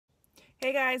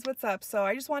Hey guys, what's up? So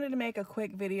I just wanted to make a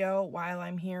quick video while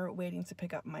I'm here waiting to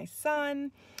pick up my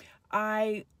son.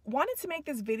 I wanted to make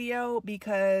this video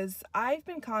because I've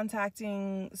been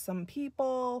contacting some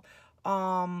people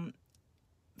that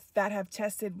have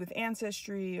tested with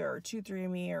Ancestry or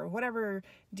 23andMe or whatever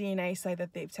DNA site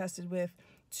that they've tested with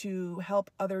to help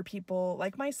other people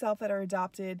like myself that are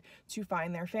adopted to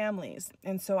find their families.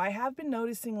 And so I have been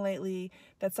noticing lately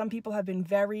that some people have been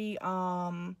very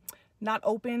not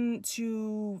open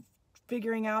to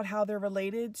figuring out how they're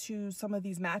related to some of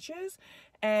these matches.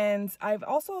 And I've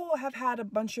also have had a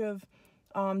bunch of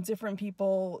different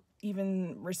people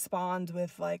even respond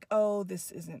with like, oh,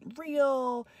 this isn't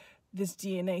real. This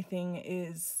DNA thing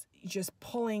is just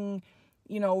pulling,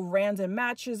 random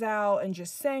matches out and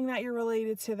just saying that you're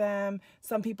related to them.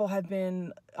 Some people have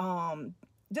been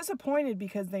disappointed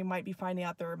because they might be finding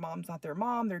out their mom's not their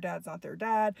mom, their dad's not their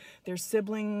dad, their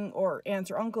sibling or aunt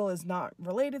or uncle is not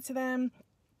related to them.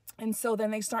 And so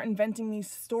then they start inventing these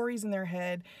stories in their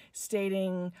head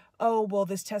stating, oh, well,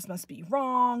 this test must be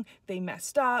wrong. They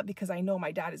messed up because I know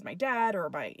my dad is my dad or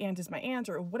my aunt is my aunt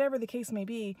or whatever the case may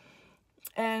be.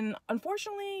 And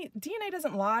unfortunately, DNA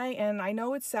doesn't lie. And I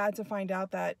know it's sad to find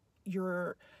out that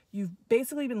you've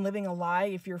basically been living a lie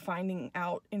if you're finding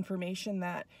out information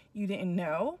that you didn't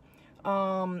know.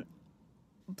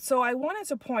 So I wanted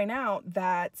to point out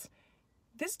that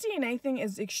this DNA thing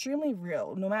is extremely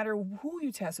real, no matter who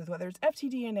you test with, whether it's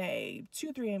FTDNA,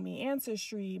 23andMe,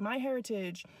 Ancestry,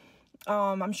 MyHeritage.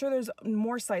 I'm sure there's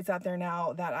more sites out there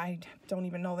now that I don't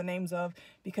even know the names of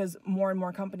because more and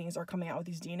more companies are coming out with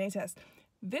these DNA tests.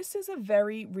 This is a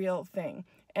very real thing.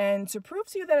 And to prove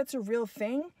to you that it's a real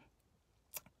thing,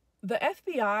 the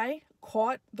FBI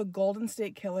caught the Golden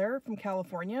State Killer from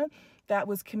California that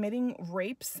was committing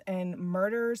rapes and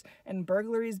murders and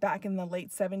burglaries back in the late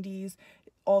 70s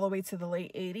all the way to the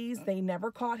late 80s. They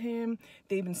never caught him.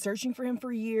 They've been searching for him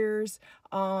for years.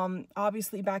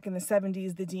 Obviously, back in the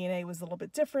 70s, the DNA was a little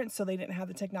bit different, so they didn't have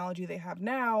the technology they have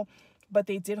now. But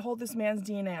they did hold this man's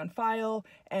DNA on file,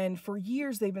 and for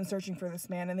years they've been searching for this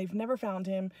man, and they've never found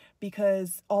him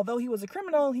because although he was a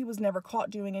criminal, he was never caught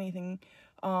doing anything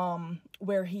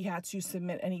where he had to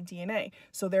submit any DNA.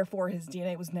 So therefore, his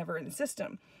DNA was never in the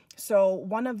system. So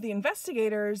one of the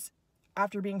investigators,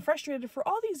 after being frustrated for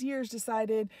all these years,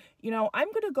 decided, I'm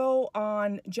going to go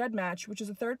on GEDmatch, which is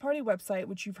a third-party website,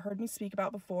 which you've heard me speak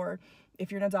about before.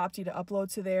 If you're an adoptee, to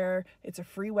upload to there. It's a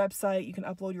free website. You can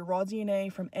upload your raw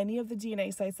DNA from any of the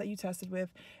DNA sites that you tested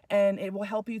with, and it will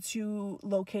help you to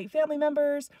locate family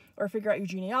members or figure out your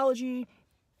genealogy.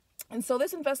 And so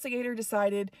this investigator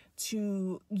decided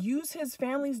to use his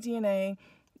family's DNA,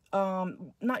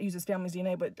 not use his family's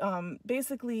DNA, but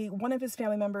basically one of his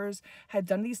family members had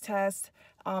done these tests.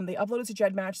 They uploaded to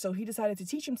GEDmatch, so he decided to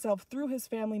teach himself through his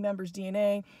family member's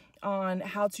DNA on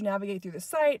how to navigate through the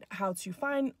site, how to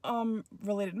find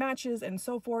related matches, and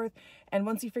so forth. And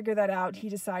once he figured that out, he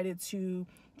decided to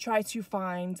try to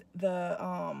find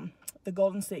the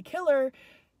Golden State Killer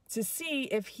to see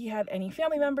if he had any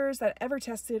family members that ever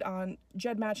tested on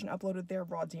GEDmatch and uploaded their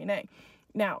raw DNA.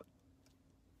 Now,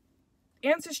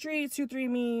 Ancestry,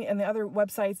 23andMe, and the other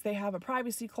websites, they have a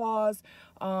privacy clause.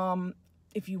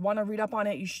 If you want to read up on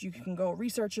it, you can go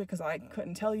research it because I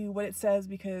couldn't tell you what it says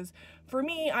because for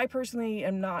me, I personally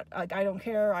am not, like, I don't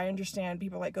care. I understand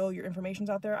people like, oh, your information's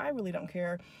out there. I really don't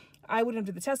care. I wouldn't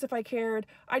do the test if I cared.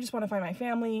 I just want to find my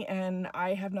family and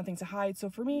I have nothing to hide. So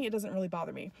for me, it doesn't really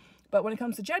bother me. But when it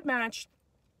comes to GEDmatch,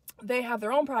 they have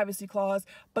their own privacy clause,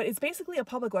 but it's basically a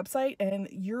public website and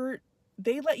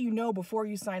they let you know before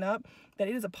you sign up that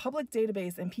it is a public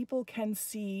database and people can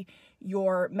see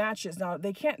your matches. Now,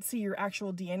 they can't see your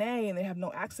actual DNA and they have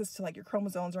no access to like your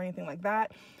chromosomes or anything like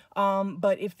that.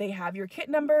 But if they have your kit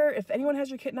number, if anyone has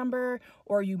your kit number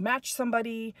or you match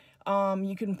somebody,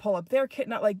 you can pull up their kit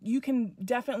number. Like you can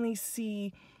definitely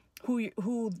see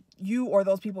who you or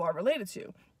those people are related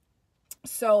to.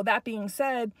 So that being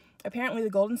said, apparently the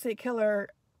Golden State Killer,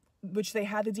 which they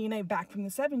had the DNA back from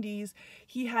the 70s,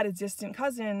 he had a distant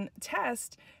cousin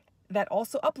test that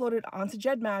also uploaded onto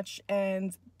GEDmatch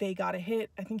and they got a hit.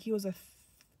 I think he was a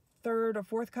third or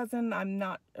fourth cousin. I'm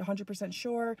not 100%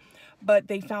 sure, but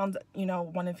they found,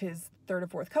 one of his third or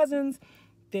fourth cousins.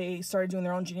 They started doing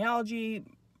their own genealogy,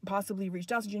 possibly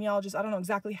reached out to genealogists. I don't know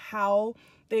exactly how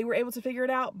they were able to figure it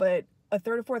out, but a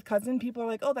third or fourth cousin, people are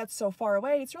like, oh, that's so far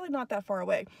away. It's really not that far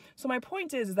away. So my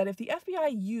point is that if the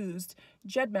FBI used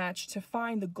GEDmatch to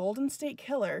find the Golden State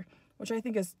Killer, which I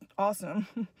think is awesome,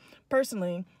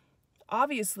 personally,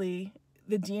 obviously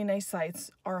the DNA sites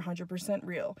are 100%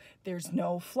 real. There's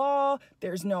no flaw,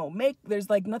 there's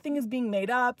like nothing is being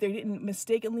made up. They didn't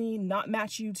mistakenly not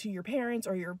match you to your parents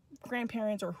or your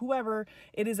grandparents or whoever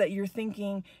it is that you're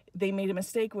thinking they made a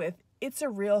mistake with. It's a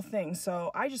real thing. So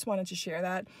I just wanted to share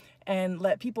that and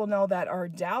let people know that are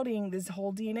doubting this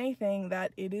whole DNA thing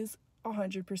that it is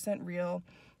 100% real.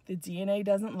 The DNA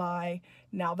doesn't lie.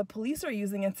 Now the police are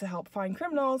using it to help find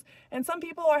criminals, and some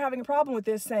people are having a problem with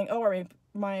this, saying, oh,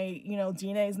 my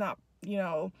DNA is not,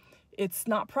 it's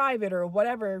not private or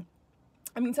whatever.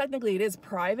 I mean, technically it is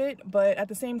private, but at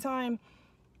the same time,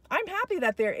 I'm happy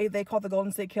that they call the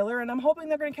Golden State Killer, and I'm hoping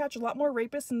they're going to catch a lot more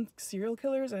rapists and serial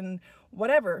killers and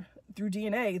whatever through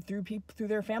DNA, through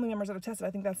their family members that are tested.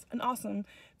 I think that's an awesome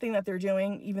thing that they're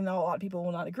doing, even though a lot of people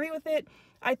will not agree with it.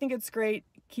 I think it's great.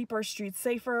 Keep our streets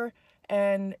safer.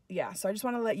 And yeah, so I just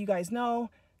want to let you guys know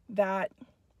that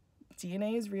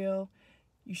DNA is real.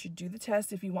 You should do the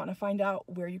test if you want to find out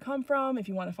where you come from, if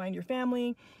you want to find your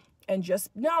family. And just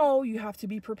know you have to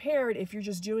be prepared if you're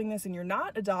just doing this and you're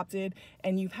not adopted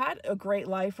and you've had a great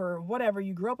life or whatever,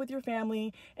 you grew up with your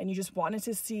family and you just wanted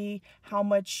to see how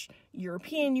much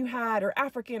European you had or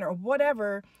African or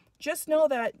whatever, just know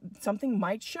that something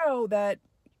might show that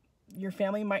your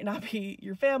family might not be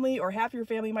your family, or half your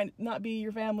family might not be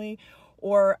your family,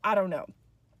 or I don't know.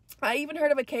 I even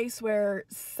heard of a case where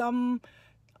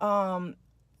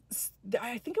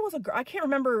I think it was a girl. I can't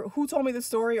remember who told me the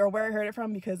story or where I heard it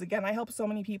from, because again, I help so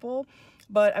many people.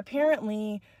 But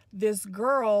apparently this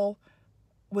girl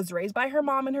was raised by her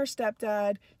mom and her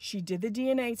stepdad. She did the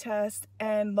DNA test,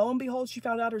 and lo and behold, she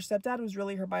found out her stepdad was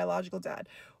really her biological dad,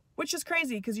 which is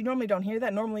crazy because you normally don't hear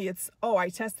that. Normally it's, oh, I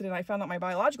tested and I found out my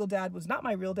biological dad was not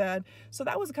my real dad. So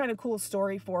that was a kind of cool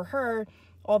story for her,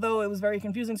 although it was very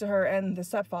confusing to her and the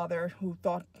stepfather, who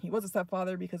thought he was a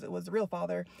stepfather because it was the real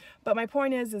father. But my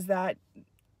point is that,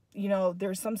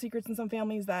 there's some secrets in some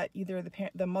families that either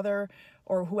the mother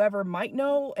or whoever might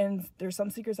know, and there's some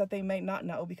secrets that they might not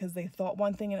know because they thought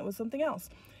one thing and it was something else.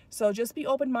 So just be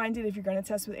open-minded if you're going to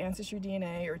test with Ancestry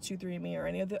DNA or 23andMe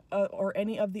or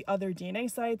any of the other DNA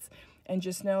sites, and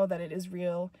just know that it is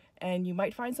real. And you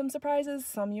might find some surprises.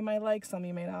 Some you might like, some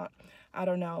you may not. I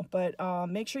don't know. But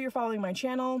make sure you're following my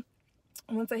channel.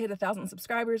 Once I hit 1,000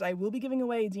 subscribers, I will be giving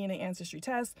away a DNA ancestry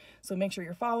test. So make sure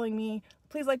you're following me.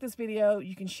 Please like this video.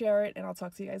 You can share it, and I'll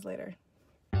talk to you guys later.